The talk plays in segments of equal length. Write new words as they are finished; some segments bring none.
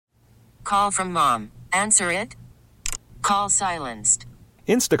call from mom. Answer it. Call silenced.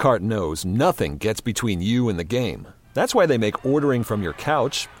 Instacart knows nothing gets between you and the game. That's why they make ordering from your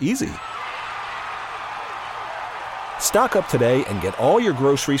couch easy. Stock up today and get all your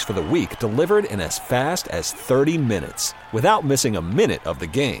groceries for the week delivered in as fast as 30 minutes without missing a minute of the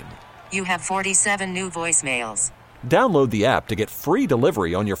game. You have 47 new voicemails. Download the app to get free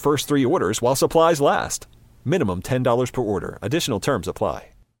delivery on your first 3 orders while supplies last. Minimum $10 per order. Additional terms apply.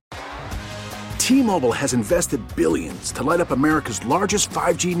 T-Mobile has invested billions to light up America's largest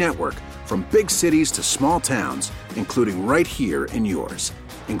 5G network, from big cities to small towns, including right here in yours.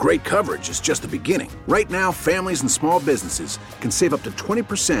 And great coverage is just the beginning. Right now, families and small businesses can save up to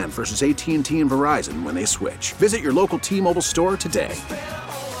 20% versus AT&T and Verizon when they switch. Visit your local T-Mobile store today.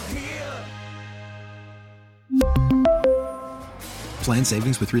 Plan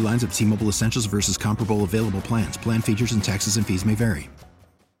savings with 3 lines of T-Mobile Essentials versus comparable available plans. Plan features and taxes and fees may vary.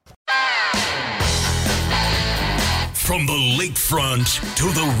 From the lakefront to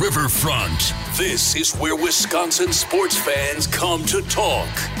the riverfront, this is where Wisconsin sports fans come to talk.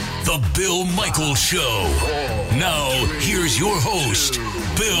 The Bill Michaels Show. Now, here's your host,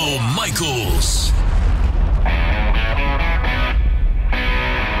 Bill Michaels.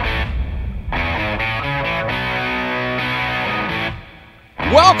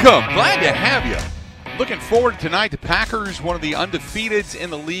 Welcome. Glad to have you. Looking forward tonight. The Packers, one of the undefeateds in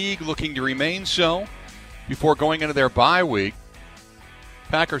the league, looking to remain so before going into their bye week.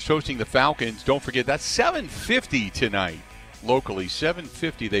 Packers hosting the Falcons. Don't forget, that's 7:50 tonight locally.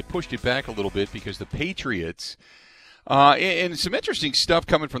 7:50. They pushed it back a little bit because the Patriots, and some interesting stuff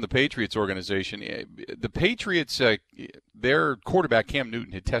coming from the Patriots organization. The Patriots, their quarterback, Cam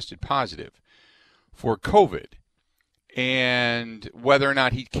Newton, had tested positive for COVID. And whether or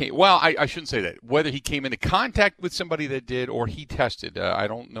not he came, well, I shouldn't say that. Whether he came into contact with somebody that did or he tested, I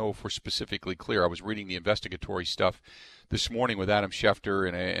don't know if we're specifically clear. I was reading the investigatory stuff this morning with Adam Schefter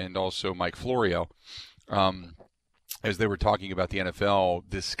and also Mike Florio as they were talking about the NFL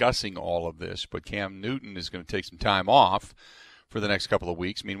discussing all of this. But Cam Newton is going to take some time off for the next couple of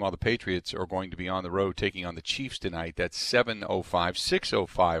weeks. Meanwhile, the Patriots are going to be on the road taking on the Chiefs tonight. That's 7:05,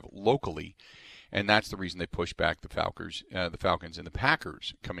 6:05 locally. And that's the reason they pushed back the Falcons and the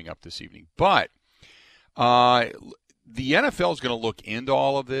Packers coming up this evening. But the NFL is going to look into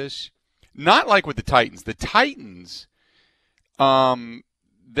all of this, not like with the Titans. The Titans,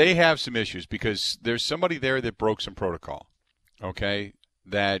 they have some issues because there's somebody there that broke some protocol, okay,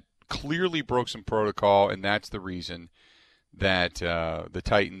 that clearly broke some protocol, and that's the reason that the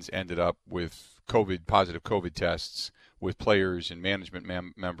Titans ended up with positive COVID tests with players and management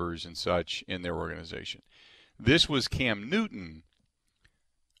members and such in their organization. This was Cam Newton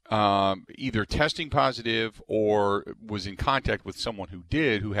either testing positive or was in contact with someone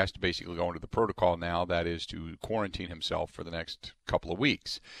who has to basically go into the protocol now, that is to quarantine himself for the next couple of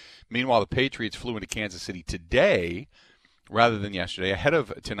weeks. Meanwhile, the Patriots flew into Kansas City today rather than yesterday, ahead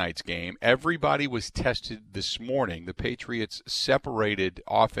of tonight's game. Everybody was tested this morning. The Patriots separated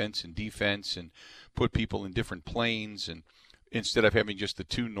offense and defense and put people in different planes, and instead of having just the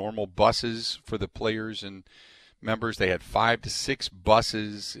 2 normal buses for the players and members, they had 5 to 6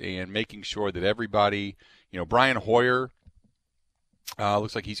 buses, and making sure that everybody, Brian Hoyer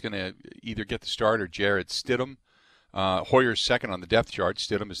looks like he's going to either get the start or Jarrett Stidham. Hoyer's second on the depth chart.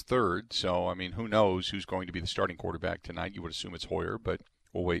 Stidham is third. So, I mean, who knows who's going to be the starting quarterback tonight? You would assume it's Hoyer, but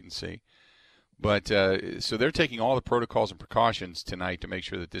we'll wait and see. But so they're taking all the protocols and precautions tonight to make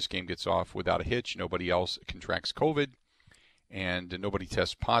sure that this game gets off without a hitch. Nobody else contracts COVID, and nobody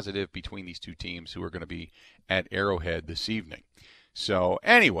tests positive between these two teams who are going to be at Arrowhead this evening. So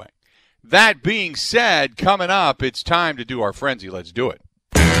anyway, that being said, coming up, it's time to do our frenzy. Let's do it.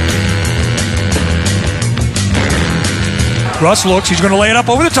 Russ looks. He's going to lay it up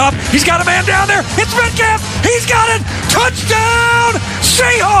over the top. He's got a man down there. It's Metcalf. He's got it. Touchdown,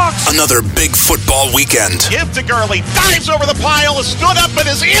 Seahawks. Another big football weekend. Give to Gurley. Dives over the pile. Stood up and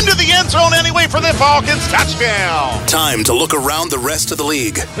is into the end zone anyway for the Falcons. Touchdown. Time to look around the rest of the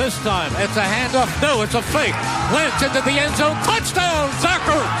league. This time, it's a handoff. No, it's a fake. Lynch into the end zone. Touchdown,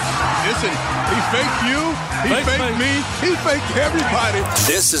 Zucker. Listen, he faked you. He faked me. He faked everybody.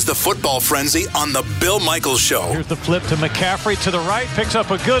 This is the Football Frenzy on the Bill Michaels Show. Here's the flip to McCaffrey to the right. Picks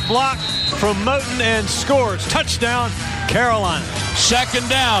up a good block from Moton and scores. Touchdown, Carolina. Second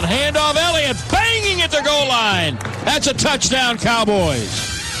down. Handoff Elliott. Banging at the goal line. That's a touchdown, Cowboys.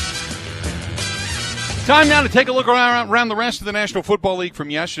 Time now to take a look around the rest of the National Football League from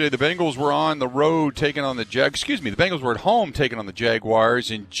yesterday. The Bengals were on the road taking on the the Bengals were at home taking on the Jaguars,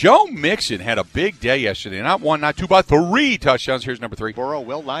 and Joe Mixon had a big day yesterday. Not one, not two, but 3 touchdowns. Here's number 3. Burrow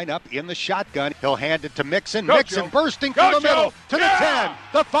will line up in the shotgun. He'll hand it to Mixon. Go, Mixon Joe. bursting Go, through the middle Joe. to the 10,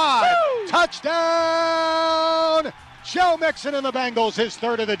 the 5. Woo! Touchdown! Joe Mixon and the Bengals, his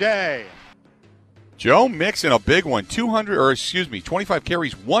third of the day. Joe Mixon, a big one. 25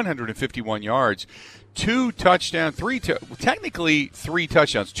 carries, 151 yards. 2 touchdowns, technically 3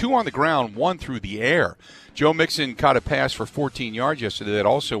 touchdowns, 2 on the ground, 1 through the air. Joe Mixon caught a pass for 14 yards yesterday that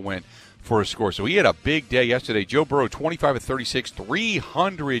also went for a score. So he had a big day yesterday. Joe Burrow, 25 of 36,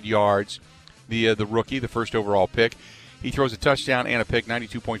 300 yards, the rookie, the first overall pick. He throws a touchdown and a pick,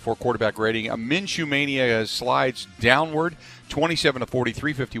 92.4 quarterback rating. A Minshew Mania slides downward, 27 of 40,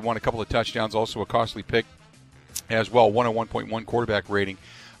 351, a couple of touchdowns, also a costly pick as well, 101.1 quarterback rating.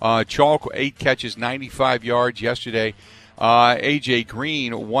 Chalk, 8 catches, 95 yards yesterday. A.J.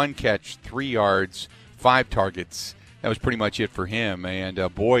 Green, 1 catch, 3 yards, 5 targets. That was pretty much it for him. And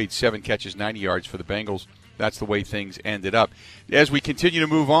Boyd, 7 catches, 90 yards for the Bengals. That's the way things ended up. As we continue to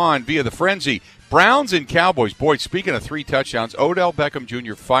move on via the frenzy, Browns and Cowboys. Boy, speaking of 3 touchdowns, Odell Beckham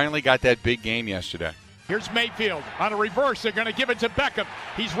Jr. finally got that big game yesterday. Here's Mayfield on a reverse. They're going to give it to Beckham.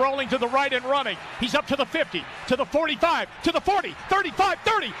 He's rolling to the right and running. He's up to the 50, to the 45, to the 40, 35,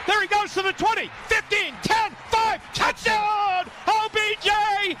 30. There he goes to the 20, 15, 10, 5. Touchdown! OBJ!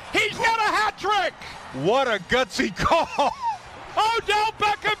 He's got a hat trick! What a gutsy call. Odell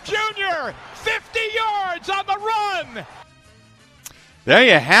Beckham Jr., 50 yards on the run! There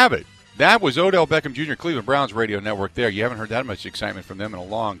you have it. That was Odell Beckham Jr., Cleveland Browns radio network there. You haven't heard that much excitement from them in a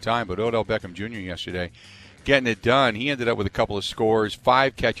long time, but Odell Beckham Jr. yesterday getting it done. He ended up with a couple of scores,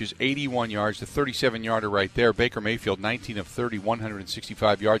 5 catches, 81 yards, the 37-yarder right there. Baker Mayfield, 19 of 30,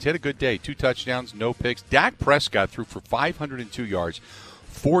 165 yards. Had a good day, 2 touchdowns, no picks. Dak Prescott threw for 502 yards,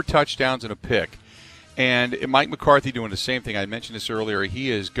 4 touchdowns and a pick. And Mike McCarthy doing the same thing. I mentioned this earlier. He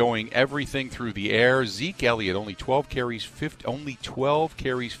is going everything through the air. Zeke Elliott, only 12 carries,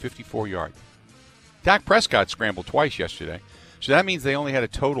 54 yards. Dak Prescott scrambled twice yesterday. So that means they only had a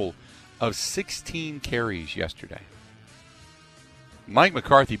total of 16 carries yesterday. Mike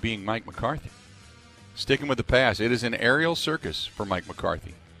McCarthy being Mike McCarthy. Sticking with the pass. It is an aerial circus for Mike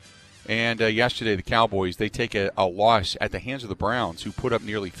McCarthy. And yesterday, the Cowboys, they take a loss at the hands of the Browns, who put up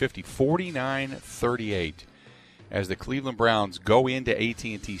nearly 50, 49-38, as the Cleveland Browns go into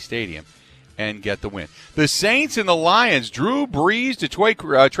AT&T Stadium and get the win. The Saints and the Lions, Drew Brees to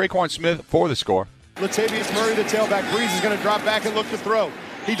Traquan Smith for the score. Latavius Murray, the tailback. Brees is going to drop back and look to throw.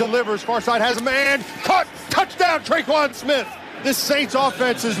 He delivers. Far side has a man. Caught. Touchdown, Traquan Smith. This Saints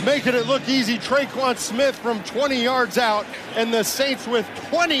offense is making it look easy. Traquan Smith from 20 yards out, and the Saints with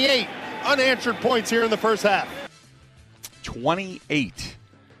 28 unanswered points here in the first half. 28.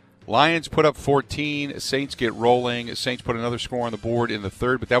 Lions put up 14. Saints get rolling. Saints put another score on the board in the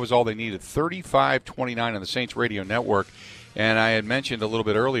third, but that was all they needed. 35-29 on the Saints radio network. And I had mentioned a little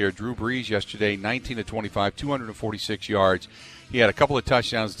bit earlier, Drew Brees yesterday, 19 of 25, 246 yards. He had a couple of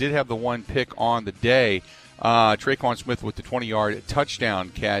touchdowns, did have the 1 pick on the day. Traquan Smith with the 20-yard touchdown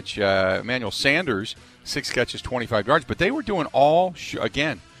catch. Emmanuel Sanders, 6 catches, 25 yards. But they were doing all,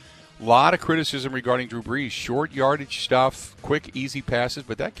 again, a lot of criticism regarding Drew Brees. Short yardage stuff, quick, easy passes,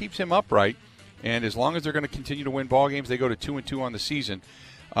 but that keeps him upright. And as long as they're going to continue to win ball games, they go to 2-2 on the season.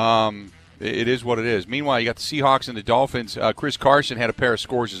 It is what it is. Meanwhile, you got the Seahawks and the Dolphins. Chris Carson had a pair of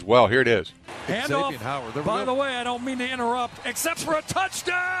scores as well. Here it is. Handoff. By the way, I don't mean to interrupt, except for a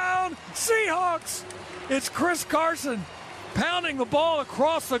touchdown, Seahawks. It's Chris Carson pounding the ball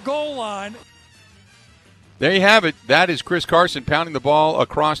across the goal line. There you have it. That is Chris Carson pounding the ball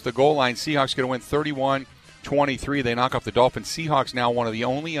across the goal line. Seahawks going to win 31-23. They knock off the Dolphins. Seahawks now one of the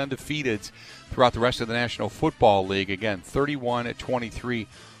only undefeateds throughout the rest of the National Football League. Again, 31-23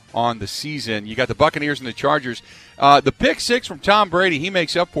 on the season. You got the Buccaneers and the Chargers. The pick 6 from Tom Brady, he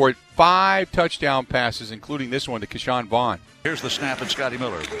makes up for it. 5 touchdown passes, including this one to Keyshawn Vaughn. Here's the snap and Scotty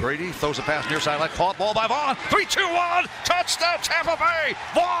Miller. Brady throws a pass near sideline. Caught ball by Vaughn. 3-2-1. Touchdown Tampa Bay.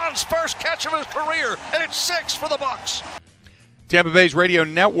 Vaughn's first catch of his career, and it's 6 for the Bucs. Tampa Bay's radio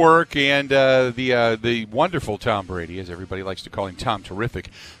network and the wonderful Tom Brady, as everybody likes to call him, Tom Terrific.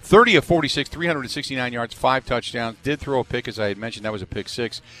 30 of 46, 369 yards, 5 touchdowns. Did throw a pick, as I had mentioned. That was a pick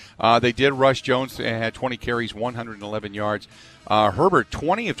 6. They did rush Jones and had 20 carries, 111 yards. Herbert,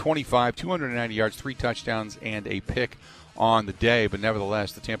 20 of 25, 290 yards, 3 touchdowns, and a pick on the day. But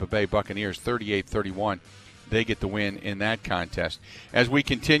nevertheless, the Tampa Bay Buccaneers, 38-31. They get the win in that contest. As we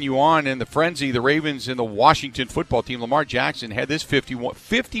continue on in the frenzy, the Ravens and the Washington football team, Lamar Jackson had this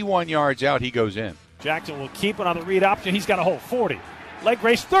 51 yards out. He goes in. Jackson will keep it on the read option. He's got a hold. 40. Leg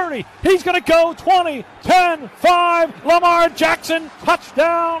race 30. He's going to go 20, 10, 5. Lamar Jackson,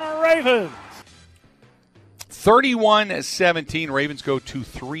 touchdown Ravens. 31-17. Ravens go to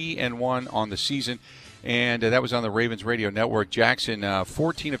 3-1 on the season. And that was on the Ravens Radio Network. Jackson,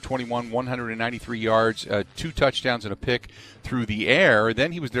 14 of 21, 193 yards, 2 touchdowns and a pick through the air.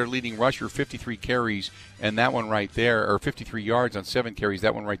 Then he was their leading rusher, 53 carries, and that one right there, or 53 yards on 7 carries,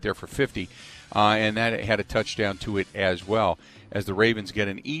 that one right there for 50. And that had a touchdown to it as well, as the Ravens get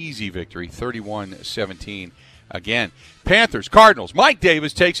an easy victory, 31-17 again. Panthers, Cardinals. Mike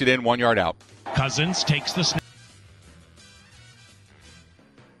Davis takes it in, 1 yard out. Cousins takes the snap.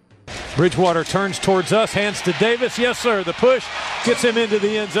 Bridgewater turns towards us, hands to Davis. Yes, sir. The push gets him into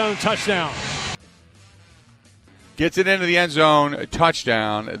the end zone. Touchdown. Gets it into the end zone.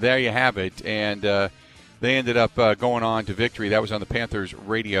 Touchdown. There you have it. And they ended up going on to victory. That was on the Panthers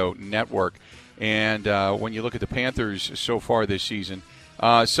Radio Network. And when you look at the Panthers so far this season,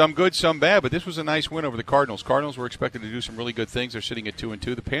 some good, some bad, but this was a nice win over the Cardinals. Cardinals were expected to do some really good things. They're sitting at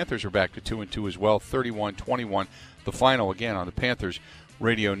 2-2. The Panthers are back to 2-2 as well, 31-21. The final, again, on the Panthers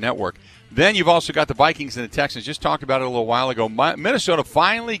Radio Network. Then you've also got the Vikings and the Texans. Just talked about it a little while ago. Minnesota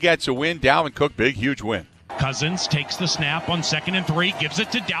finally gets a win. Dalvin Cook, big, huge win. Cousins takes the snap on 2nd and 3, gives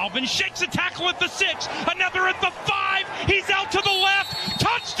it to Dalvin, shakes a tackle at the 6, another at the 5, he's out to the left,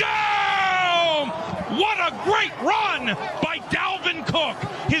 touchdown! What a great run by Dalvin Cook,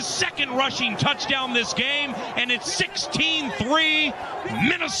 his 2nd rushing touchdown this game, and it's 16-3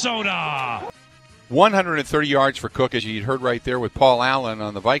 Minnesota. 130 yards for Cook, as you heard right there with Paul Allen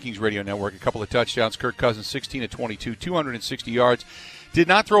on the Vikings Radio Network. A couple of touchdowns. Kirk Cousins, 16 of 22, 260 yards. Did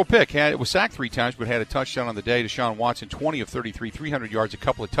not throw a pick. Was sacked 3 times, but had a touchdown on the day. Deshaun Watson, 20 of 33, 300 yards, a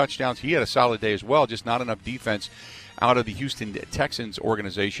couple of touchdowns. He had a solid day as well, just not enough defense out of the Houston Texans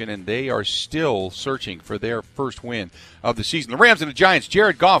organization, and they are still searching for their first win of the season. The Rams and the Giants,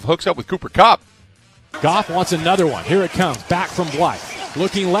 Jared Goff hooks up with Cooper Kupp. Goff wants another one. Here it comes, back from Blythe.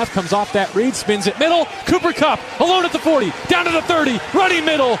 Looking left, comes off that read, spins it middle. Cooper Kupp alone at the 40, down to the 30, running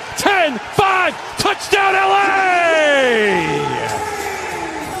middle, 10, 5, touchdown LA!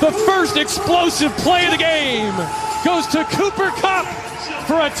 The first explosive play of the game goes to Cooper Kupp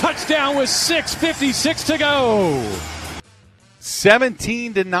for a touchdown with 6:56 to go.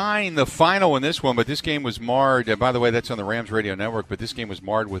 17-9 the final in this one, but this game was marred. By the way, that's on the Rams Radio Network, but this game was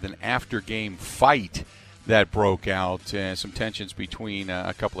marred with an after-game fight that broke out, and some tensions between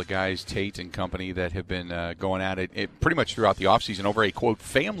a couple of guys, Tate and company, that have been going at it pretty much throughout the offseason over a, quote,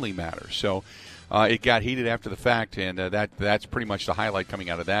 family matter. So it got heated after the fact, and that's pretty much the highlight coming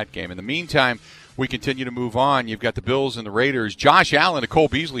out of that game. In the meantime, we continue to move on. You've got the Bills and the Raiders. Josh Allen to Cole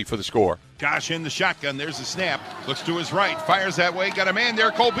Beasley for the score. Josh in the shotgun. There's the snap. Looks to his right. Fires that way. Got a man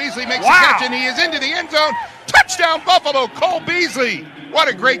there. Cole Beasley makes a catch, and he is into the end zone. Touchdown, Buffalo. Cole Beasley. What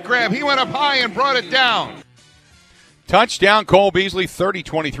a great grab. He went up high and brought it down. Touchdown, Cole Beasley,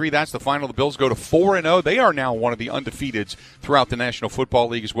 30-23. That's the final. The Bills go to 4-0. They are now one of the undefeateds throughout the National Football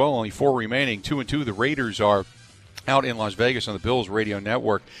League as well. Only 4 remaining. 2-2. The Raiders are out in Las Vegas on the Bills Radio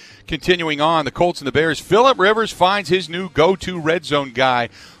Network. Continuing on, the Colts and the Bears. Phillip Rivers finds his new go-to red zone guy,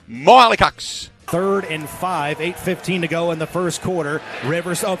 Mo Alley-Cox. 3rd and 5, 8:15 to go in the first quarter.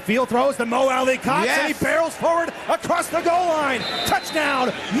 Rivers upfield throws to Mo Alley-Cox, and he barrels forward across the goal line.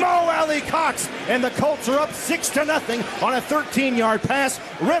 Touchdown, Mo Alley-Cox, and the Colts are up 6-0 on a 13-yard pass.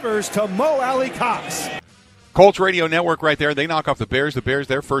 Rivers to Mo Alley-Cox. Colts Radio Network right there. They knock off the Bears. The Bears,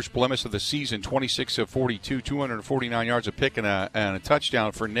 their first blemish of the season, 26 of 42, 249 yards, a pick and a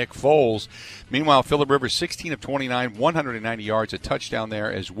touchdown for Nick Foles. Meanwhile, Phillip Rivers, 16 of 29, 190 yards, a touchdown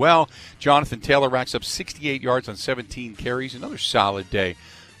there as well. Jonathan Taylor racks up 68 yards on 17 carries. Another solid day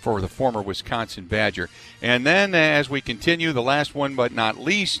for the former Wisconsin Badger. And then as we continue, the last one but not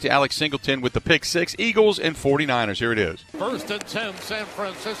least, Alex Singleton with the pick six. Eagles and 49ers. Here it is. 1st and 10, San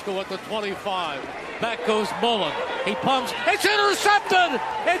Francisco at the 25. Back goes Mullen. He pumps. It's intercepted!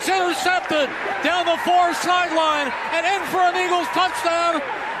 It's intercepted! Down the far sideline and in for an Eagles touchdown.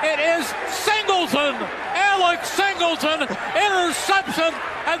 It is Singleton! Alex Singleton! Interception!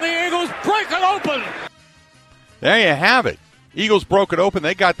 And the Eagles break it open! There you have it. Eagles broke it open.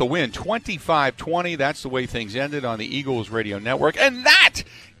 They got the win, 25-20. That's the way things ended on the Eagles Radio Network. And that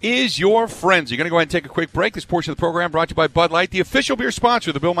is your friends. You're going to go ahead and take a quick break. This portion of the program brought to you by Bud Light, the official beer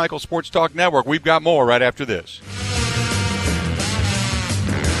sponsor of the Bill Michaels Sports Talk Network. We've got more right after this.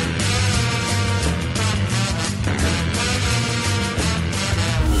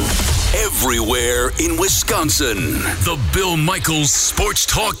 Everywhere in Wisconsin, the Bill Michaels Sports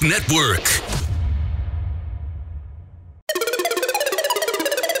Talk Network.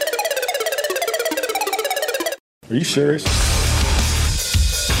 Are you serious?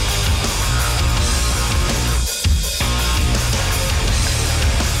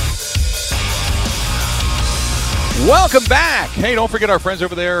 Welcome back. Hey, don't forget our friends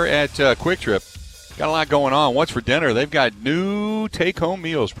over there at Quick Trip. Got a lot going on. What's for dinner? They've got new take-home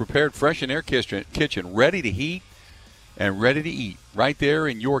meals prepared fresh in their kitchen, ready to heat and ready to eat right there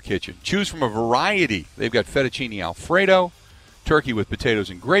in your kitchen. Choose from a variety. They've got fettuccine Alfredo, turkey with potatoes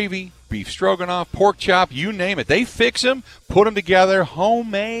and gravy, beef stroganoff, pork chop, you name it. They fix them, put them together,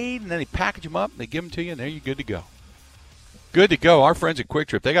 homemade, and then they package them up, and they give them to you, and there you're good to go. Good to go. Our friends at Quick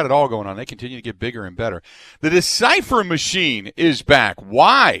Trip, they got it all going on. They continue to get bigger and better. The Decipher machine is back.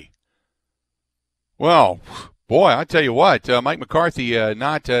 Why? Well, boy, I tell you what, Mike McCarthy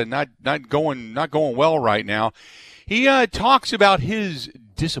not going well right now. He talks about his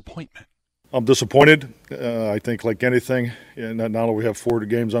disappointment. I'm disappointed. I think, like anything, now that we have 4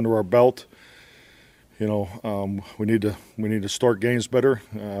 games under our belt, we need to start games better.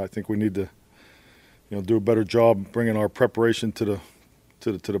 I think we need to, do a better job bringing our preparation to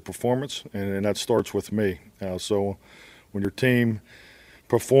the performance, and that starts with me. So, when your team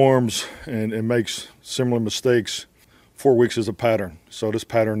performs and makes similar mistakes, 4 weeks is a pattern. So this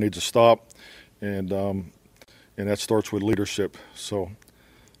pattern needs to stop, and that starts with leadership. So.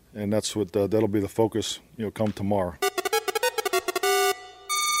 And that's what that'll be the focus, come tomorrow.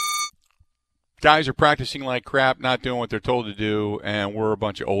 Guys are practicing like crap, not doing what they're told to do, and we're a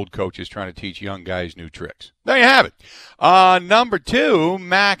bunch of old coaches trying to teach young guys new tricks. There you have it. Number 2,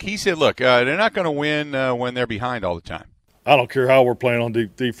 Mac, he said, look, they're not going to win when they're behind all the time. I don't care how we're playing on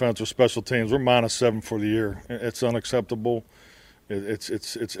defense or special teams. We're -7 for the year. It's unacceptable.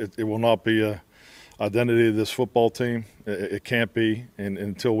 It will not be a identity of this football team. It can't be, and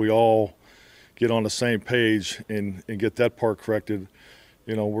until we all get on the same page and get that part corrected,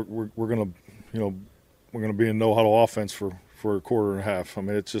 we're gonna be in no-huddle offense for a quarter and a half. I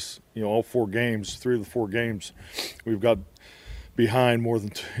mean, it's just all 4 games, 3 of the 4 games, we've got behind more than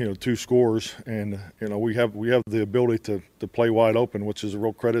 2 scores, and we have the ability to play wide open, which is a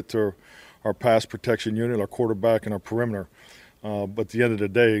real credit to our pass protection unit, our quarterback, and our perimeter. But at the end of the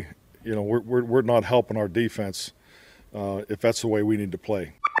day, we're not helping our defense if that's the way we need to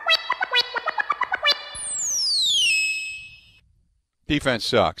play. Defense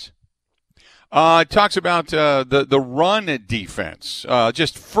sucks. Talks about the run defense,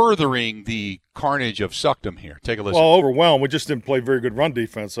 just furthering the carnage of suckdom here. Take a listen. Well, overwhelmed. We just didn't play very good run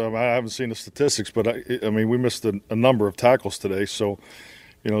defense. I haven't seen the statistics, but we missed a number of tackles today. So,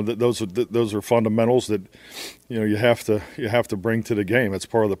 those are fundamentals that you have to bring to the game. It's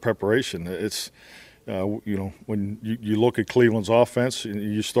part of the preparation. It's when you look at Cleveland's offense,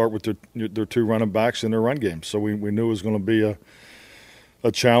 you start with their 2 running backs in their run game. So we knew it was going to be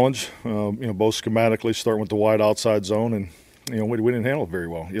a challenge. Both schematically starting with the wide outside zone, and we didn't handle it very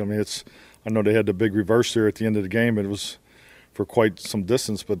well. I know they had the big reverse there at the end of the game, and it was for quite some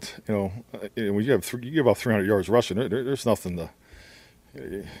distance. But when you give about 300 yards rushing, there's nothing to.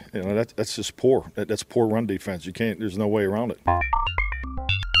 That's just poor. That's poor run defense. You can't. There's no way around it.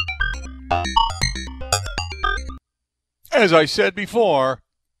 As I said before,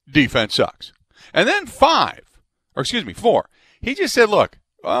 defense sucks. And then 4. He just said, "Look,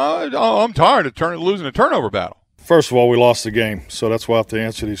 I'm tired of losing a turnover battle." First of all, we lost the game, so that's why I have to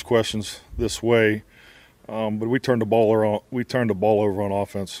answer these questions this way. But we turned the ball over on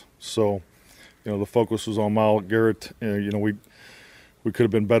offense. So, the focus was on Myles Garrett. We could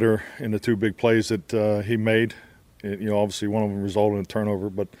have been better in the 2 big plays that he made. Obviously one of them resulted in a turnover,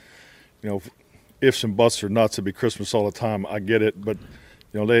 but ifs and buts are nuts. It'd be Christmas all the time. I get it, but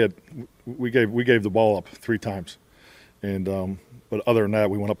we gave the ball up 3 times, and but other than that,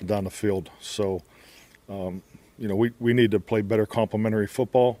 we went up and down the field. So we need to play better complementary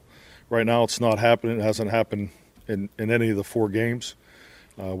football. Right now, it's not happening. It hasn't happened in any of the 4 games.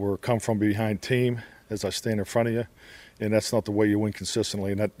 We're a come from behind team as I stand in front of you. And that's not the way you win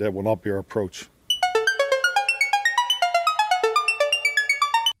consistently, and that will not be our approach.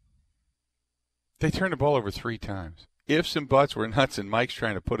 They turned the ball over 3 times. Ifs and buts were nuts, and Mike's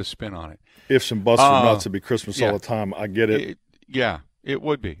trying to put a spin on it. Ifs and buts were nuts. It'd be Christmas all the time. I get it. It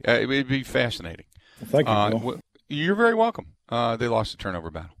would be. It would be fascinating. Thank you, Bill. You're very welcome. They lost the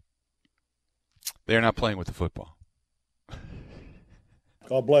turnover battle. They're not playing with the football.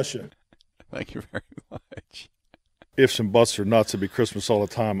 God bless you. Thank you very much. Ifs and buts are nuts. It'd be Christmas all the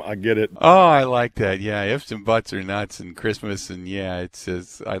time. I get it. Oh, I like that. Yeah, ifs and buts are nuts and Christmas, and it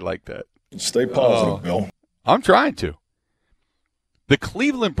says I like that. Stay positive, Bill. I'm trying to. The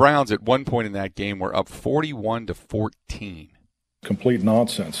Cleveland Browns at one point in that game were up 41-14. Complete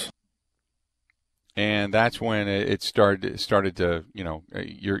nonsense. And that's when it started to,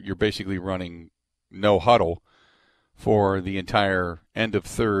 you're basically running no huddle for the entire end of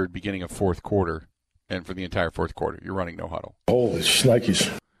third, beginning of fourth quarter. And for the entire fourth quarter, you're running no huddle. Holy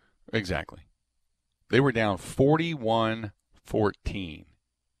shnikes. Exactly. They were down 41-14.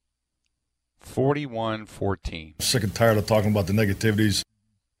 41-14. Sick and tired of talking about the negativities.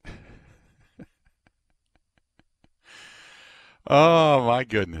 Oh, my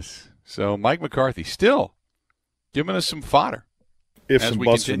goodness. So Mike McCarthy still giving us some fodder. Ifs and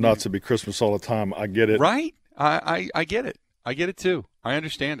buts are not to be Christmas all the time. I get it. Right? I get it. I get it, too. I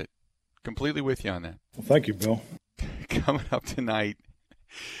understand it. Completely with you on that. Well, thank you, Bill. Coming up tonight,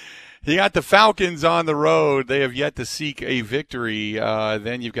 you got the Falcons on the road. They have yet to seek a victory.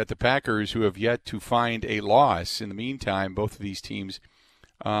 Then you've got the Packers who have yet to find a loss. In the meantime, both of these teams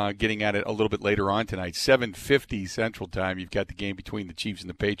getting at it a little bit later on tonight. 7:50 Central Time. You've got the game between the Chiefs and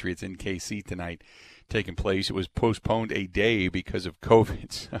the Patriots in KC tonight taking place. It was postponed a day because of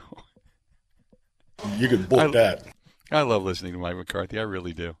COVID. So you could book that. I love listening to Mike McCarthy. I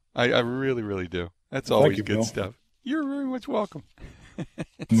really do. I really, really do. That's always good Bill. stuff. You're very much welcome. I'm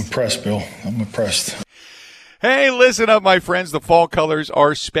impressed, Bill. I'm impressed. Hey, listen up, my friends. The fall colors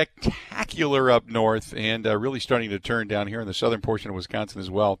are spectacular up north and really starting to turn down here in the southern portion of Wisconsin as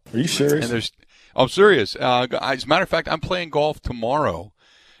well. Are you serious? And I'm serious. As a matter of fact, I'm playing golf tomorrow.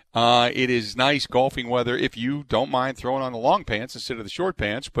 It is nice golfing weather if you don't mind throwing on the long pants instead of the short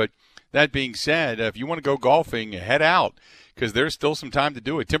pants. But that being said, if you want to go golfing, head out because there's still some time to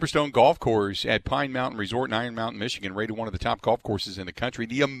do it. Timberstone Golf Course at Pine Mountain Resort in Iron Mountain, Michigan, rated one of the top golf courses in the country.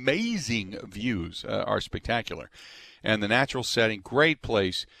 The amazing views are spectacular. And the natural setting, great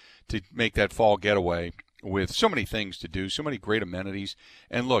place to make that fall getaway with so many things to do, so many great amenities.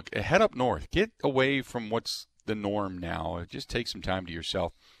 And look, head up north. Get away from what's the norm now. Just take some time to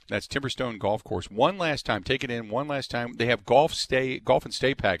yourself. That's Timberstone Golf Course. One last time. Take it in one last time. They have golf and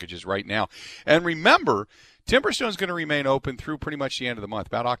stay packages right now. And remember, Timberstone's going to remain open through pretty much the end of the month,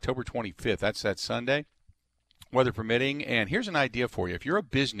 about October 25th. That's that Sunday, weather permitting. And here's an idea for you. If you're a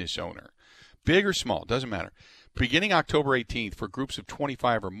business owner, big or small, doesn't matter, beginning October 18th for groups of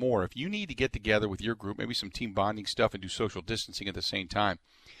 25 or more, if you need to get together with your group, maybe some team bonding stuff and do social distancing at the same time,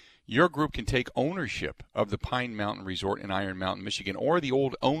 your group can take ownership of the Pine Mountain Resort in Iron Mountain, Michigan, or the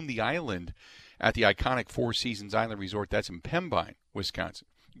old Own the Island at the iconic Four Seasons Island Resort. That's in Pembine, Wisconsin.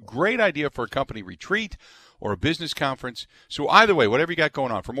 Great idea for a company retreat or a business conference. So either way, whatever you got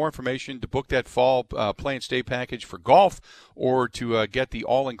going on, for more information, to book that fall play and stay package for golf or to get the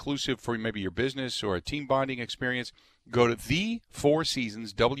all-inclusive for maybe your business or a team bonding experience, go to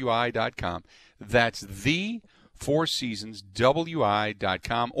thefourseasonswi.com. That's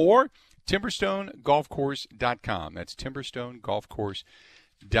thefourseasonswi.com or timberstonegolfcourse.com. That's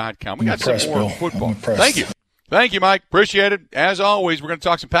timberstonegolfcourse.com. We got some more football. Thank you. Thank you, Mike. Appreciate it. As always, we're going to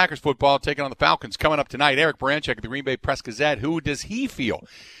talk some Packers football, taking on the Falcons coming up tonight. Eric Baranchek at the Green Bay Press-Gazette. Who does he feel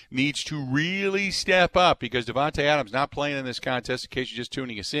needs to really step up? Because Devontae Adams not playing in this contest. In case you're just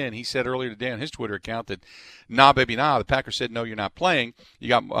tuning us in, he said earlier today on his Twitter account that, nah, baby, nah. The Packers said, no, you're not playing.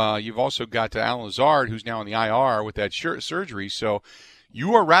 You've also got Alan Lazard, who's now on the IR with that surgery. So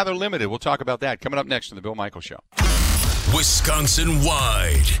you are rather limited. We'll talk about that coming up next on the Bill Michaels Show.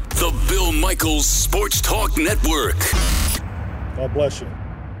 Wisconsin-wide, the Bill Michaels Sports Talk Network. God bless you.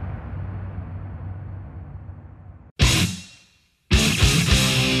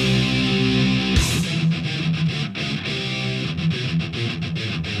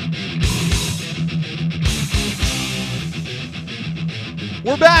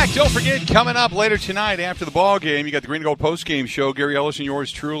 We're back. Don't forget, coming up later tonight after the ball game, you got the Green and Gold post-game show. Gary Ellis and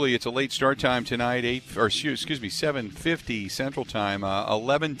yours truly. It's a late start time tonight, 7:50 Central Time,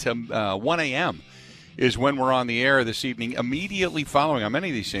 11 to 1 a.m. is when we're on the air this evening, immediately following on many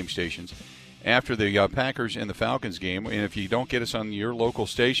of these same stations after the Packers and the Falcons game. And if you don't get us on your local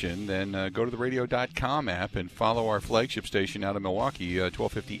station, then go to the radio.com app and follow our flagship station out of Milwaukee,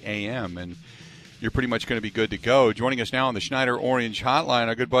 1250 a.m., and you're pretty much going to be good to go. Joining us now on the Schneider Orange Hotline,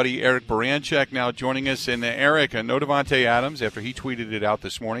 our good buddy Eric Baranchek now joining us. And Eric, no Devontae Adams after he tweeted it out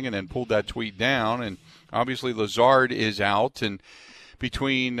this morning and then pulled that tweet down. And obviously Lazard is out. And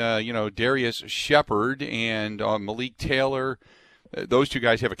between, Darius Shepard and Malik Taylor, those two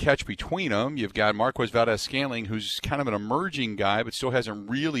guys have a catch between them. You've got Marquez Valdes-Scantling, who's kind of an emerging guy but still hasn't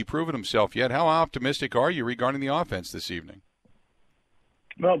really proven himself yet. How optimistic are you regarding the offense this evening?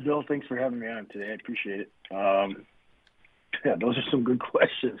 Well, Bill, thanks for having me on today. I appreciate it. Yeah, those are some good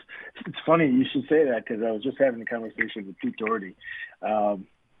questions. It's funny you should say that because I was just having a conversation with Pete Doherty,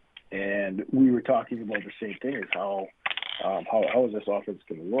 and we were talking about the same thing as how is this offense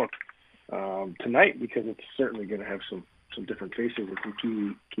going to look tonight, because it's certainly going to have some different faces in some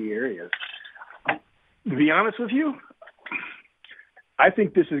key areas. To be honest with you, I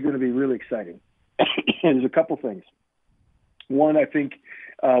think this is going to be really exciting. There's a couple things. One, I think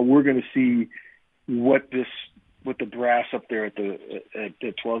we're going to see what the brass up there at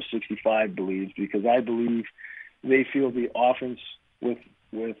 1265 believes, because I believe they feel the offense with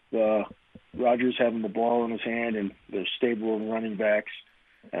Rodgers having the ball in his hand and they're stable in running backs,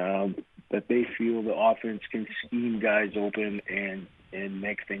 that they feel the offense can scheme guys open and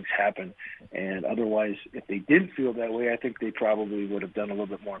make things happen. And otherwise, if they didn't feel that way, I think they probably would have done a little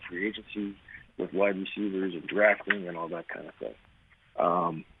bit more free agency with wide receivers and drafting and all that kind of thing.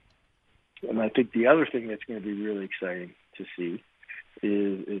 And I think the other thing that's going to be really exciting to see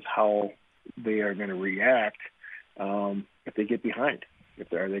is how they are going to react if they get behind.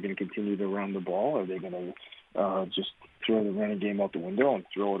 Are they going to continue to run the ball? Are they going to just throw the running game out the window and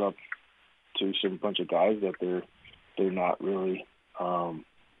throw it up to some bunch of guys that they're not really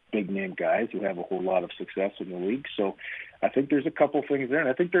big-name guys who have a whole lot of success in the league? So I think there's a couple things there, and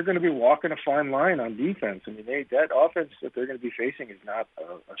I think they're going to be walking a fine line on defense. I mean, that offense that they're going to be facing is not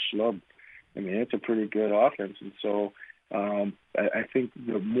a schlub. I mean, it's a pretty good offense, and so I think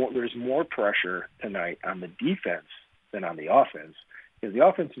there's more pressure tonight on the defense than on the offense, because the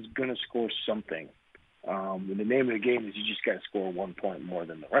offense is going to score something. And the name of the game is you just got to score 1 point more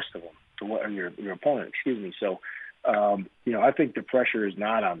than the rest of them, or your opponent. Excuse me. So, I think the pressure is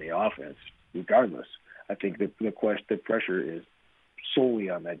not on the offense, regardless. I think the pressure is solely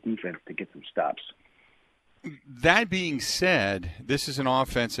on that defense to get some stops. That being said, this is an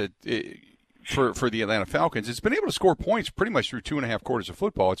offense that, for the Atlanta Falcons, it's been able to score points pretty much through 2.5 quarters of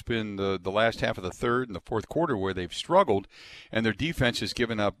football. It's been the last half of the third and the fourth quarter where they've struggled, and their defense has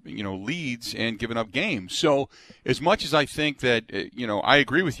given up leads and given up games. So as much as I think that I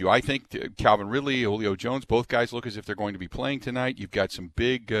agree with you, I think Calvin Ridley, Julio Jones, both guys look as if they're going to be playing tonight. You've got some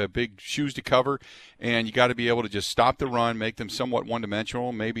big shoes to cover, and you got to be able to just stop the run, make them somewhat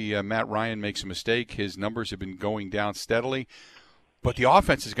one-dimensional. Maybe Matt Ryan makes a mistake. His numbers have been going down steadily. But the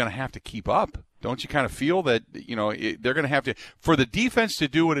offense is going to have to keep up. Don't you kind of feel that, they're going to have to – for the defense to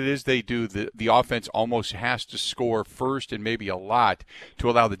do what it is they do, the offense almost has to score first and maybe a lot to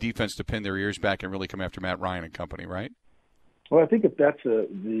allow the defense to pin their ears back and really come after Matt Ryan and company, right? Well, I think if that's how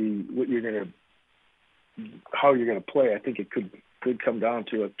you're going to play, I think it could come down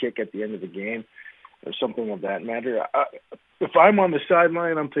to a kick at the end of the game or something of that matter. If I'm on the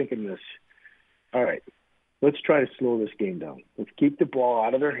sideline, I'm thinking this. All right. Let's try to slow this game down. Let's keep the ball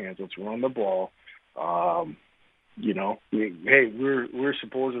out of their hands. Let's run the ball. We're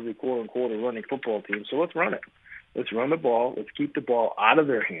supposedly quote unquote a running football team, so let's run it. Let's run the ball. Let's keep the ball out of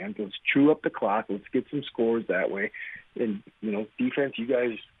their hands. Let's chew up the clock. Let's get some scores that way. And defense, you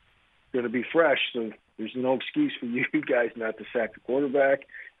guys are going to be fresh, so there's no excuse for you guys not to sack the quarterback.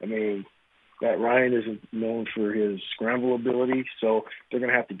 I mean, Matt Ryan isn't known for his scramble ability, so they're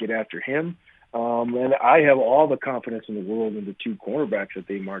going to have to get after him. And I have all the confidence in the world in the two cornerbacks that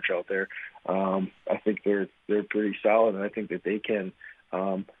they march out there. I think they're pretty solid, and I think that they can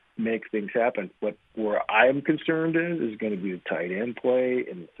make things happen. But where I am concerned is going to be the tight end play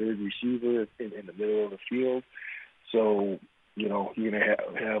and the third receiver in the middle of the field. So, you're going to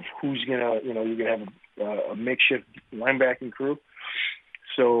have who's going to, you're going to have a makeshift linebacking crew.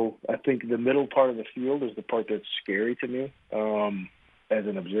 So I think the middle part of the field is the part that's scary to me as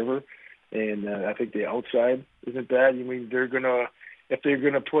an observer. And I think the outside isn't bad. I mean, if they're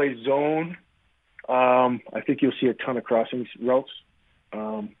gonna play zone, I think you'll see a ton of crossing routes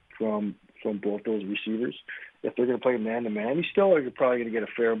from both those receivers. If they're gonna play man to man, you still are probably gonna get a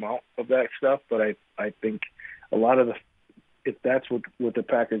fair amount of that stuff. But I think a lot of if that's what the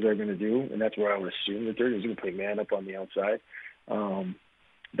Packers are gonna do, and that's where I would assume that they're just gonna play man up on the outside.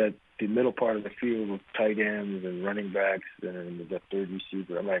 That the middle part of the field with tight ends and running backs and the third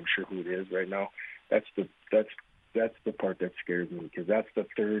receiver, I'm not even sure who it is right now. That's the part that scares me, because that's the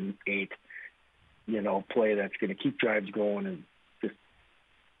 3rd and 8, play that's going to keep drives going and just,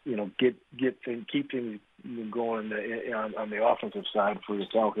 keep things going on the offensive side for the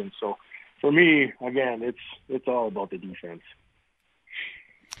Falcons. So for me, again, it's all about the defense.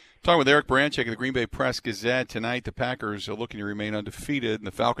 Talking with Eric Baranczyk of the Green Bay Press-Gazette. Tonight, the Packers are looking to remain undefeated, and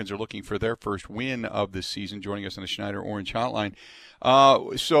the Falcons are looking for their first win of the season, joining us on the Schneider Orange Hotline.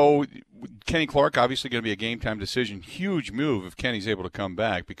 So Kenny Clark, obviously going to be a game-time decision. Huge move if Kenny's able to come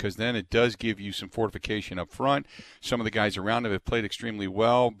back, because then it does give you some fortification up front. Some of the guys around him have played extremely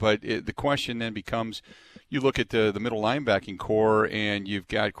well, but the question then becomes, you look at the middle linebacking core, and you've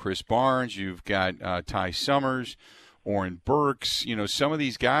got Chris Barnes, you've got Ty Summers. Oren Burks, some of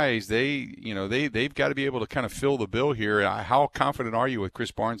these guys, they've got to be able to kind of fill the bill here. How confident are you with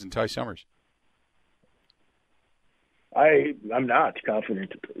Chris Barnes and Ty Summers? I'm not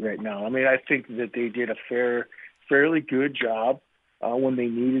confident right now. I mean, I think that they did a fairly good job when they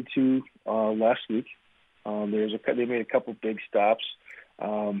needed to last week. They made a couple big stops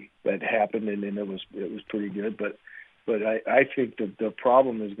that happened, and then it was pretty good. But I think that the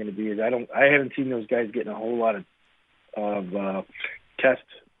problem is going to be is I haven't seen those guys getting a whole lot of tests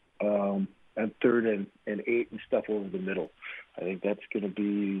on 3rd and 8 and stuff over the middle. I think that's going to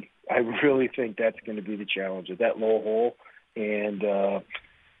be. I really think that's going to be the challenge. That low hole and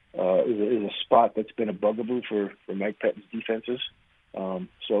is a spot that's been a bugaboo for Mike Pettine's defenses. So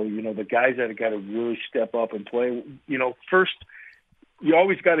the guys that have got to really step up and play. First, you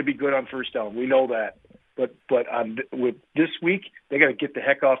always got to be good on first down. We know that. But with this week, they got to get the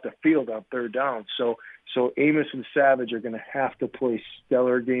heck off the field on 3rd down. So Amos and Savage are going to have to play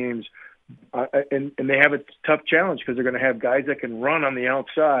stellar games, and they have a tough challenge because they're going to have guys that can run on the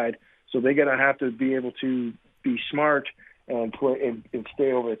outside. So they're going to have to be able to be smart and play and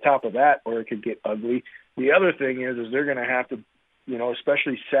stay over the top of that, or it could get ugly. The other thing is they're going to have to,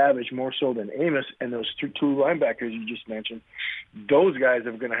 especially Savage more so than Amos and those two linebackers you just mentioned. Those guys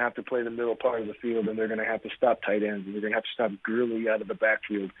are going to have to play the middle part of the field, and they're going to have to stop tight ends, and they're going to have to stop Gurley out of the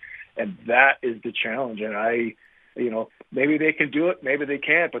backfield. And that is the challenge. And maybe they can do it, maybe they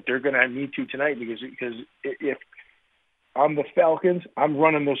can't, but they're going to need to tonight because if I'm the Falcons, I'm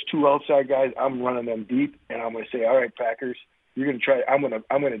running those two outside guys, I'm running them deep, and I'm going to say, all right, Packers, you're going to try. I'm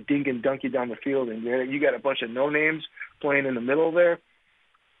going to dink and dunk you down the field, and you got a bunch of no names playing in the middle there.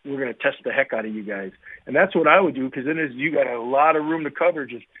 We're going to test the heck out of you guys, and that's what I would do because then you got a lot of room to cover.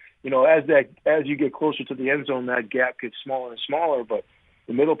 Just as you get closer to the end zone, that gap gets smaller and smaller. But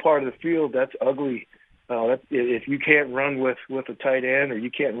the middle part of the field, that's ugly. If you can't run with a tight end, or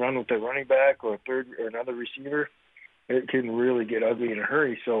you can't run with a running back or a third or another receiver, it can really get ugly in a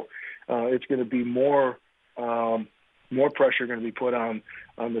hurry. So it's going to be more pressure going to be put on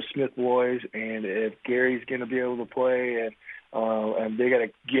the Smith boys, and if Gary's going to be able to play, and they got to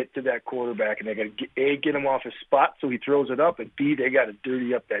get to that quarterback, and they got to get him off his spot so he throws it up, and B, they got to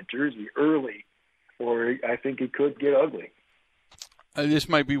dirty up that jersey early, or I think it could get ugly. This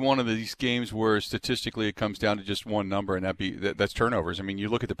might be one of these games where statistically it comes down to just one number, and that's turnovers. I mean, you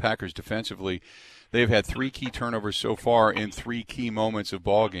look at the Packers defensively; they've had 3 key turnovers so far in 3 key moments of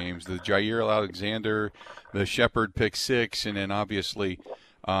ball games: the Jair Alexander, the Shepard pick 6, and then obviously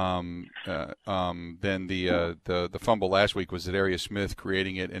then the fumble last week was Darius Smith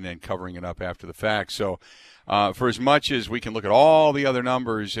creating it and then covering it up after the fact. So. For as much as we can look at all the other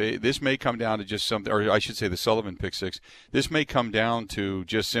numbers, this may come down to just something, or I should say the Sullivan pick 6. This may come down to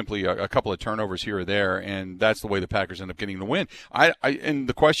just simply a couple of turnovers here or there, and that's the way the Packers end up getting the win. And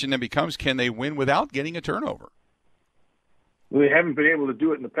the question then becomes, can they win without getting a turnover? Well, they haven't been able to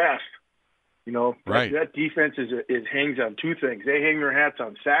do it in the past. Right. That defense hangs on 2 things. They hang their hats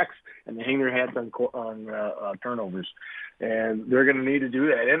on sacks, and they hang their hats on turnovers. And they're going to need to do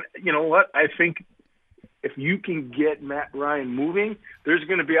that. And you know what? I think if you can get Matt Ryan moving, there's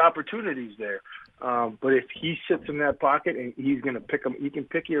going to be opportunities there. But if he sits in that pocket and he's going to pick them, he can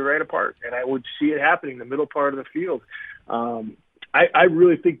pick you right apart. And I would see it happening in the middle part of the field. I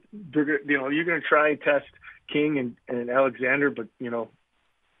really think they're going to, you're going to try and test King and Alexander, but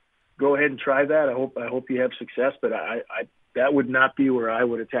go ahead and try that. I hope you have success. But that would not be where I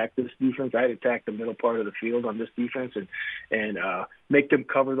would attack this defense. I'd attack the middle part of the field on this defense and make them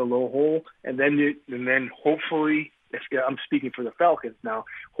cover the low hole, and then hopefully, if I'm speaking for the Falcons now,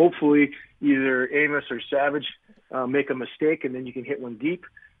 hopefully either Amos or Savage make a mistake, and then you can hit one deep.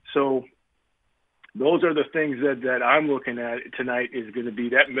 So those are the things that I'm looking at tonight is going to be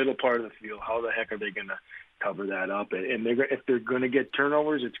that middle part of the field. How the heck are they going to cover that up? And if they're going to get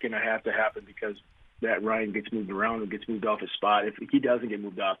turnovers, it's going to happen because that Ryan gets moved around and gets moved off his spot. If he doesn't get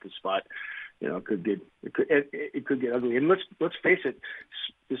moved off his spot, it could get ugly. And let's face it,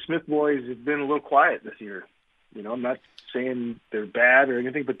 the Smith boys have been a little quiet this year. I'm not saying they're bad or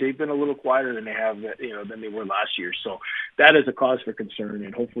anything, but they've been a little quieter than than they were last year. So that is a cause for concern,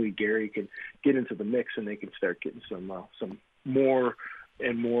 and hopefully Gary can get into the mix and they can start getting some more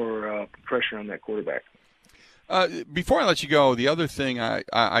and more pressure on that quarterback. Before I let you go, the other thing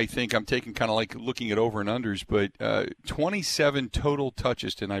I think I'm taking kind of like looking at over and unders, but 27 total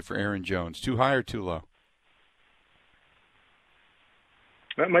touches tonight for Aaron Jones. Too high or too low?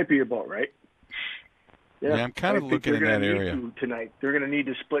 That might be about right. Yeah, I'm kind of looking in that area. Tonight, they're going to need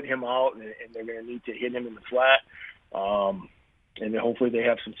to split him out, and they're going to need to hit him in the flat. and hopefully they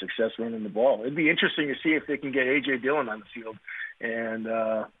have some success running the ball. It'd be interesting to see if they can get A.J. Dillon on the field, and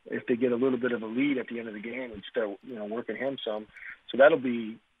if they get a little bit of a lead at the end of the game and start, working him some. So that'll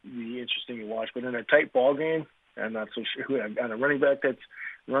be interesting to watch. But in a tight ball game, I'm not so sure. On a running back that's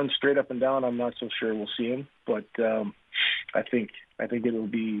runs straight up and down, I'm not so sure we'll see him. But I think it'll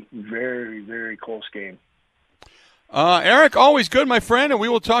be very, very close game. Eric, always good, my friend, and we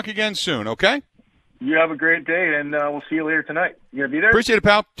will talk again soon, okay? You have a great day, and we'll see you later tonight. You going to be there? Appreciate it,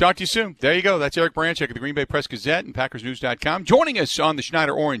 pal. Talk to you soon. There you go. That's Eric Branchek of the Green Bay Press-Gazette and PackersNews.com. Joining us on the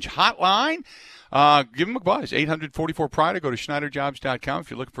Schneider Orange Hotline. Give him a buzz, 800-44-PRIDE, or go to SchneiderJobs.com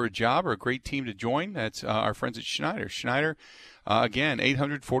if you're looking for a job or a great team to join. That's our friends at Schneider. Schneider, again,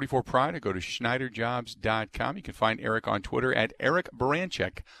 800-44-PRIDE, or go to SchneiderJobs.com. You can find Eric on Twitter at Eric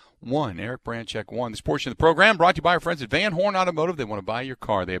Branchek1, Eric Branchek1. This portion of the program brought to you by our friends at Van Horn Automotive. They want to buy your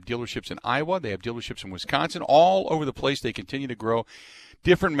car. They have dealerships in Iowa. They have dealerships in Wisconsin. All over the place. They continue to grow.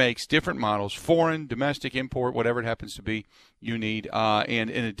 Different makes, different models, foreign, domestic, import, whatever it happens to be you need. And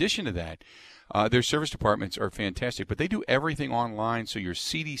in addition to that, their service departments are fantastic, but they do everything online, so you're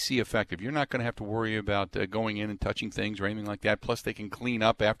CDC effective. You're not going to have to worry about going in and touching things or anything like that. Plus, they can clean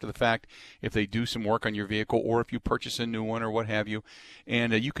up after the fact if they do some work on your vehicle or if you purchase a new one or what have you.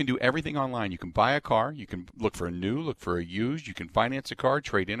 And you can do everything online. You can buy a car. You can look for a new, look for a used. You can finance a car,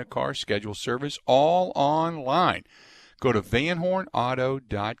 trade in a car, schedule service, all online. Go to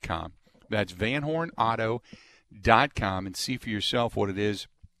VanHornAuto.com. That's VanHornAuto.com and see for yourself what it is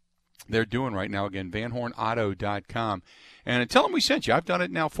they're doing right now. Again, VanHornAuto.com. And tell them we sent you. I've done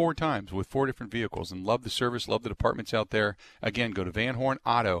it now 4 times with 4 different vehicles and love the service, love the departments out there. Again, go to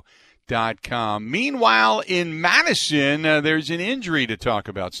VanHornAuto.com. Meanwhile, in Madison, there's an injury to talk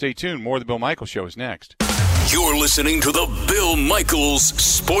about. Stay tuned. More of the Bill Michaels Show is next. You're listening to the Bill Michaels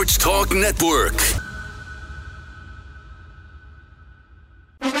Sports Talk Network.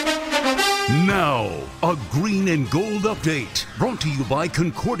 Now, a green and gold update brought to you by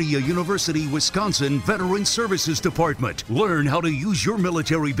Concordia University, Wisconsin Veteran Services Department. Learn how to use your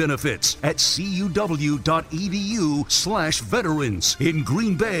military benefits at cuw.edu/veterans. In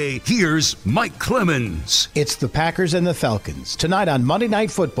Green Bay, here's Mike Clemens. It's the Packers and the Falcons. Tonight on Monday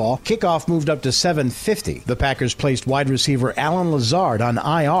Night Football, kickoff moved up to 7:50. The Packers placed wide receiver Alan Lazard on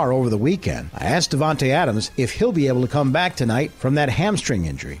IR over the weekend. I asked Devontae Adams if he'll be able to come back tonight from that hamstring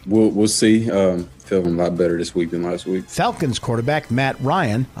injury. We'll see. Feeling a lot better this week than last week. Falcons quarterback Matt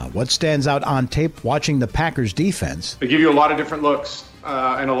Ryan. What stands out on tape watching the Packers defense? They give you a lot of different looks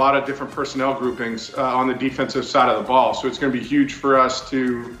and a lot of different personnel groupings on the defensive side of the ball. So it's going to be huge for us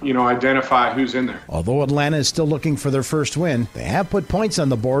to, identify who's in there. Although Atlanta is still looking for their first win, they have put points on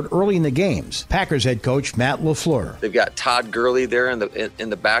the board early in the games. Packers head coach Matt LaFleur. They've got Todd Gurley there in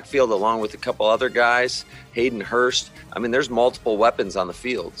the backfield along with a couple other guys. Hayden Hurst. There's multiple weapons on the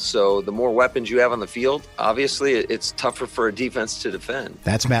field. So the more weapons you have on the field, obviously it's tougher for a defense to defend.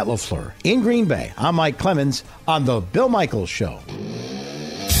 That's Matt LaFleur. In Green Bay, I'm Mike Clemens on The Bill Michaels Show.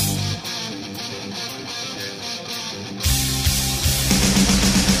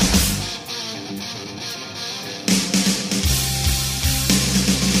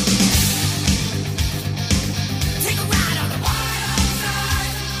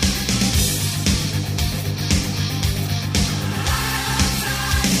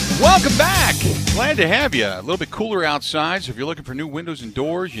 Welcome back. Glad to have you. A little bit cooler outside, so if you're looking for new windows and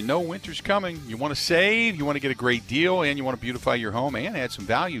doors, winter's coming. You want to save, you want to get a great deal, and you want to beautify your home and add some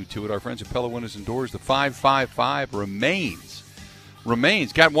value to it. Our friends at Pella Windows and Doors, the 555 remains.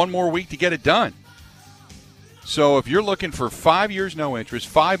 Got one more week to get it done. So if you're looking for 5 years no interest,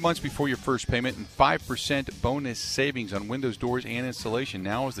 5 months before your first payment, and 5% bonus savings on windows, doors, and installation,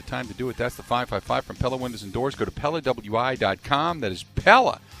 now is the time to do it. That's the 555 from Pella Windows and Doors. Go to PellaWI.com. That is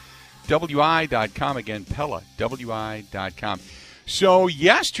Pella. WI.com again, Pella, WI.com. So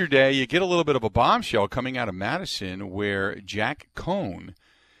yesterday, you get a little bit of a bombshell coming out of Madison where Jack Cohn,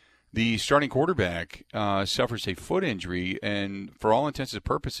 the starting quarterback, suffers a foot injury and for all intents and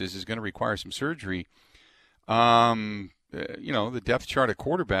purposes is going to require some surgery. The depth chart at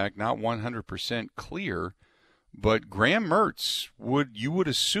quarterback, not 100% clear, but Graham Mertz, you would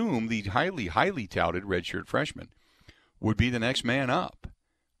assume the highly, highly touted redshirt freshman, would be the next man up.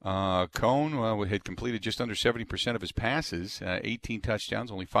 Cohn had completed just under 70% of his passes, 18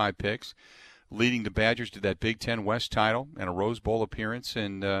 touchdowns, only 5 picks, leading the Badgers to that Big Ten West title and a Rose Bowl appearance.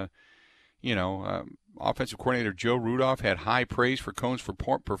 And, offensive coordinator Joe Rudolph had high praise for Cohn's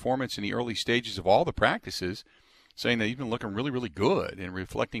performance in the early stages of all the practices, saying that he's been looking really, really good and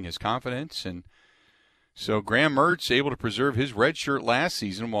reflecting his confidence. And, So Graham Mertz able to preserve his red shirt last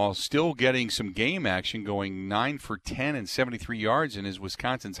season while still getting some game action, going 9 for 10 and 73 yards, and is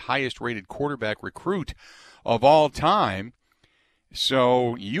Wisconsin's highest-rated quarterback recruit of all time.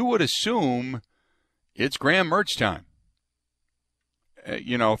 So you would assume it's Graham Mertz time.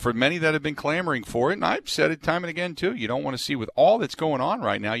 For many that have been clamoring for it, and I've said it time and again too, you don't want to see, with all that's going on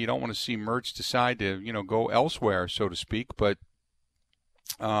right now, you don't want to see Mertz decide to, go elsewhere, so to speak. But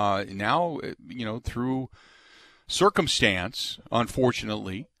now, through circumstance,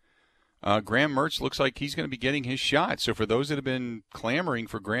 unfortunately, Graham Mertz looks like he's going to be getting his shot. So for those that have been clamoring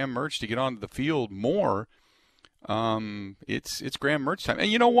for Graham Mertz to get onto the field more, it's Graham Mertz time.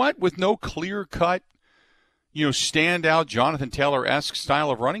 And you know what? With no clear-cut, standout Jonathan Taylor-esque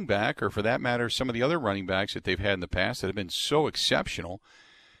style of running back, or for that matter, some of the other running backs that they've had in the past that have been so exceptional,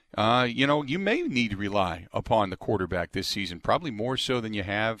 you may need to rely upon the quarterback this season, probably more so than you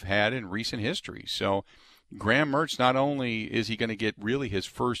have had in recent history. So Graham Mertz, not only is he going to get really his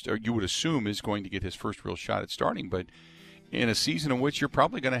first, or you would assume is going to get his first real shot at starting, but in a season in which you're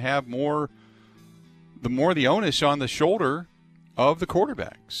probably going to have the onus on the shoulder of the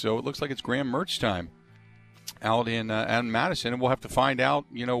quarterback. So it looks like it's Graham Mertz time out in Madison, and we'll have to find out,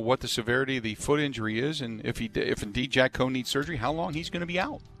 what the severity of the foot injury is, and if indeed Jack Cohn needs surgery, how long he's going to be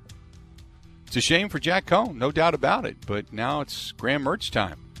out. It's a shame for Jack Cohn, no doubt about it, but now it's Graham Mertz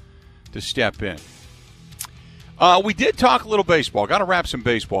time to step in. We did talk a little baseball. Got to wrap some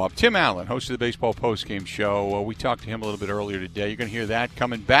baseball up. Tim Allen, host of the Baseball Postgame Show. We talked to him a little bit earlier today. You're going to hear that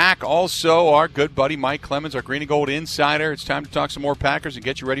coming back. Also, our good buddy Mike Clemens, our Green and Gold insider. It's time to talk some more Packers and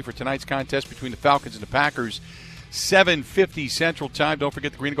get you ready for tonight's contest between the Falcons and the Packers. 7:50 Central Time. Don't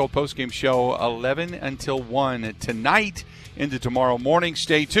forget the Green and Gold Postgame Show, 11 until 1 tonight into tomorrow morning.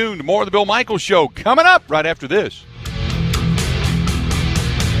 Stay tuned. More of the Bill Michaels Show coming up right after this.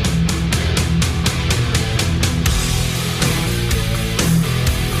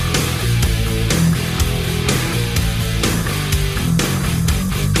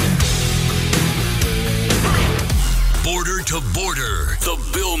 Border to Border,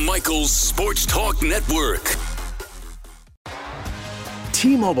 the Bill Michaels Sports Talk Network.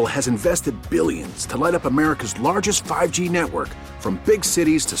 T-Mobile has invested billions to light up America's largest 5G network, from big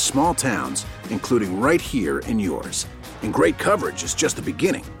cities to small towns, including right here in yours. And great coverage is just the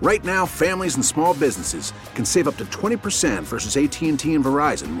beginning. Right now, families and small businesses can save up to 20% versus AT&T and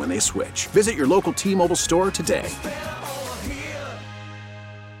Verizon when they switch. Visit your local T-Mobile store today.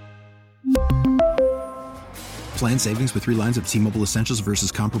 Plan savings with 3 lines of T-Mobile Essentials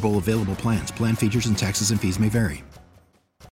versus comparable available plans. Plan features and taxes and fees may vary.